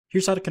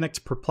Here's how to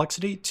connect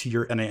Perplexity to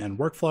your n8n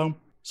workflow.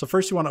 So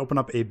first you want to open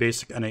up a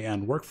basic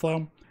n8n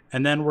workflow,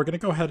 and then we're going to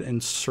go ahead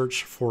and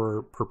search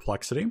for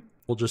Perplexity.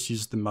 We'll just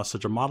use the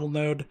message of model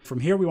node.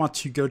 From here, we want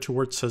to go to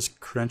where it says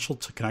credential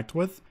to connect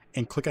with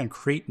and click on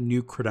create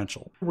new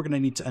credential. We're going to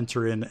need to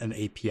enter in an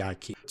API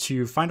key.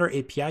 To find our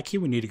API key,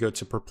 we need to go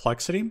to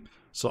Perplexity.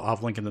 So I'll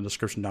have a link in the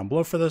description down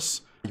below for this.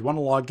 You want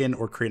to log in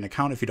or create an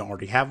account if you don't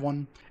already have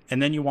one.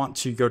 And then you want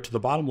to go to the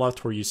bottom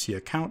left where you see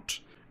account,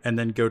 and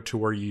then go to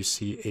where you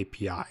see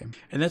API.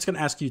 And that's going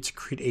to ask you to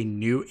create a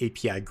new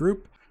API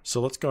group.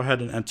 So let's go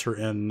ahead and enter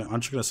in,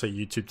 I'm just going to say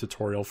YouTube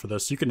tutorial for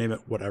this. You can name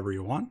it whatever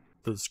you want.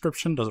 The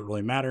description doesn't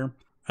really matter.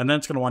 And then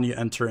it's going to want you to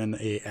enter in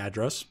a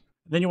address.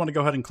 Then you want to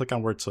go ahead and click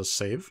on where it says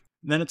save.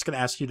 And then it's going to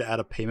ask you to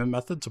add a payment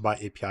method to buy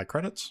API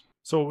credits.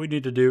 So what we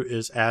need to do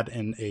is add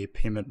in a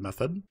payment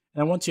method.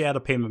 And once you add a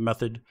payment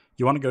method,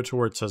 you want to go to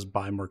where it says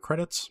buy more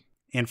credits.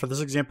 And for this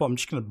example, I'm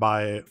just going to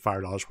buy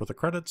 $5 worth of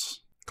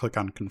credits. Click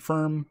on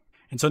confirm.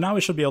 And so now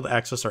we should be able to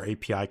access our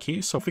API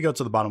key. So if we go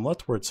to the bottom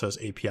left where it says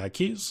API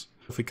keys,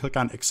 if we click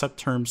on accept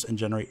terms and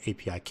generate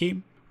API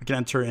key, we can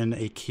enter in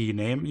a key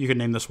name. You can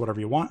name this whatever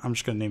you want. I'm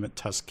just going to name it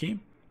test key.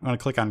 I'm going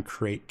to click on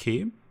create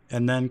key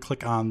and then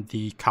click on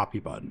the copy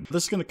button.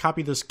 This is going to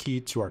copy this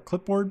key to our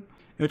clipboard,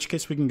 in which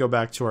case we can go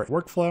back to our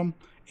workflow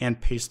and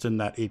paste in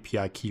that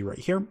API key right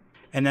here.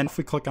 And then if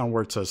we click on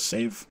where it says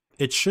save,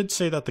 it should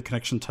say that the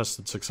connection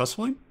tested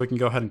successfully. We can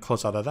go ahead and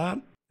close out of that.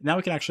 Now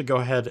we can actually go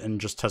ahead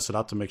and just test it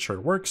out to make sure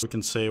it works. We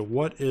can say,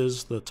 what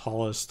is the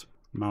tallest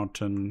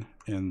mountain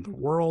in the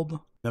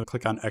world? Then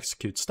click on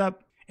execute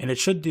step, and it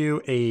should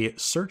do a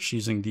search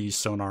using the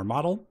sonar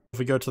model. If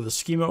we go to the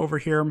schema over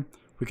here,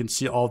 we can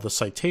see all the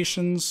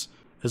citations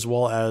as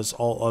well as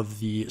all of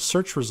the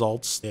search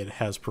results it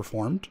has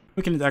performed.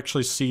 We can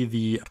actually see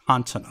the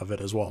content of it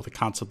as well. The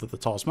concept of the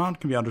tallest mountain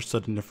can be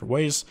understood in different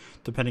ways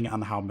depending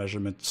on how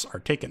measurements are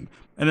taken.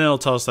 And then it'll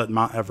tell us that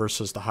Mount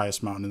Everest is the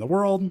highest mountain in the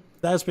world.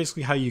 That is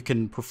basically how you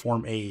can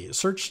perform a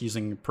search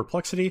using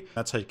Perplexity.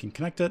 That's how you can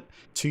connect it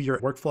to your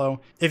workflow.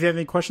 If you have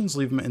any questions,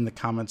 leave them in the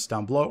comments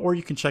down below, or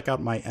you can check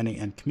out my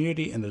n8n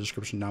community in the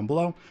description down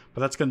below.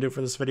 But that's going to do it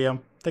for this video.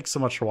 Thanks so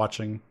much for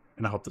watching,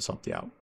 and I hope this helped you out.